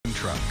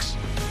trucks.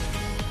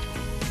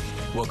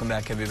 Welcome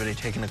back, everybody.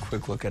 Taking a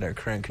quick look at our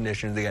current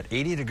conditions. We got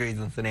 80 degrees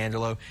in San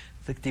Angelo,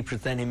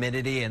 60%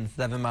 humidity, and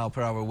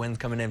 7-mile-per-hour winds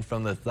coming in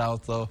from the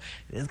south. So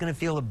it is going to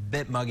feel a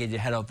bit muggy as you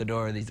head out the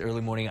door these early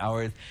morning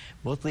hours.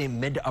 Mostly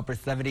mid to upper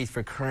 70s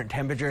for current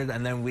temperatures,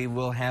 and then we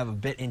will have a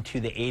bit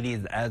into the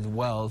 80s as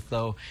well.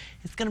 So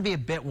it's going to be a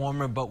bit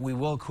warmer, but we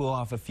will cool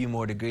off a few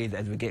more degrees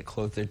as we get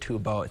closer to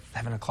about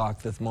 7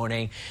 o'clock this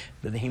morning.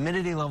 But the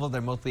humidity levels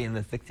are mostly in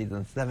the 60s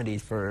and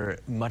 70s for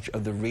much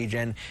of the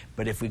region.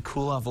 But if we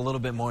cool off a little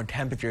bit more in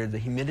temperature, the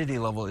humidity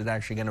level is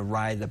actually going to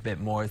rise a bit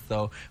more.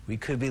 So we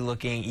could be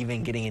looking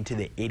even getting into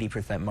the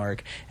 80%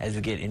 mark as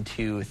we get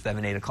into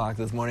 7, 8 o'clock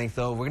this morning.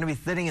 So we're going to be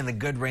sitting in the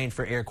good range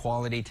for air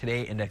quality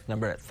today, index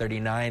number at 39.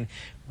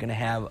 We're going to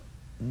have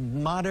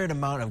moderate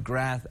amount of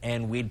grass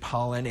and weed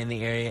pollen in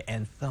the area,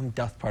 and some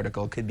dust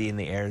particle could be in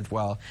the air as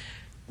well.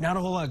 Not a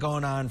whole lot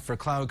going on for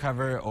cloud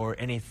cover or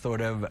any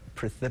sort of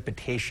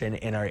precipitation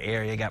in our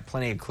area. Got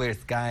plenty of clear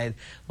skies,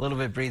 a little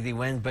bit breezy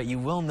winds, but you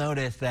will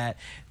notice that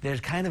there's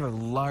kind of a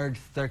large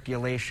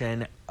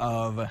circulation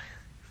of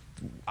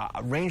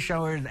rain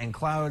showers and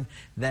clouds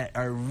that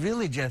are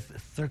really just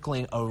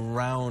circling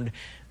around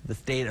the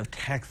state of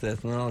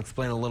Texas, and I'll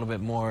explain a little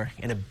bit more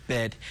in a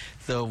bit.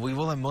 So we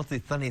will have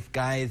mostly sunny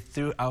skies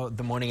throughout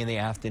the morning and the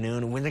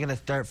afternoon. Winds are going to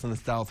start from the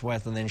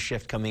southwest and then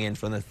shift coming in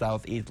from the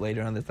southeast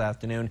later on this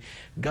afternoon.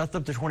 Gusts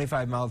up to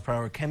 25 miles per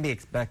hour can be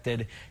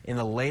expected in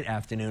the late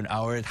afternoon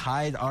hours.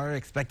 Highs are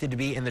expected to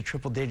be in the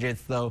triple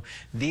digits, so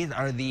these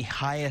are the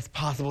highest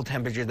possible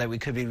temperatures that we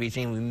could be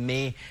reaching. We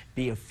may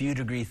be a few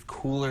degrees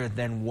cooler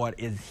than what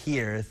is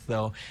here,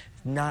 so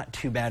not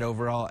too bad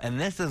overall. And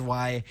this is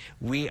why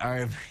we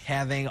are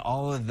having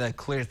all of the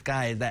clear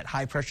skies. That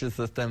high pressure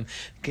system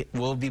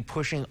will be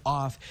pushing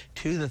off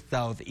to the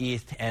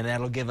southeast, and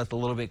that'll give us a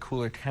little bit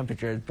cooler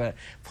temperatures, but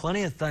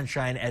plenty of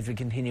sunshine as we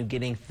continue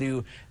getting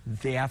through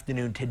the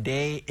afternoon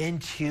today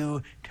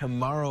into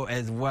tomorrow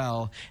as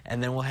well.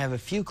 And then we'll have a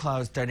few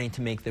clouds starting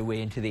to make their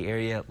way into the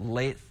area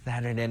late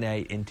Saturday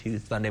night into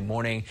Sunday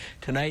morning.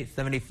 Tonight,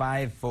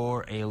 75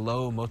 for a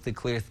low, mostly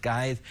clear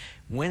skies.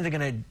 Winds are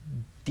going to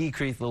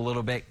decrease a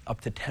little bit up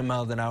to 10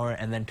 miles an hour,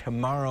 and then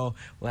tomorrow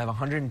we'll have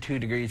 102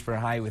 degrees for a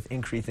high with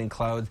increasing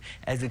clouds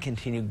as we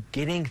continue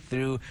getting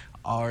through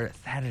our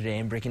Saturday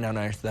and breaking down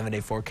our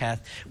 7-day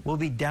forecast. We'll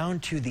be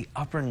down to the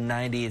upper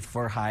 90s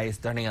for highs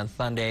starting on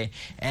Sunday,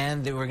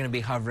 and we're going to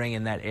be hovering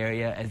in that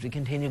area as we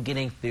continue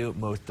getting through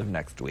most of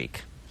next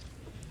week.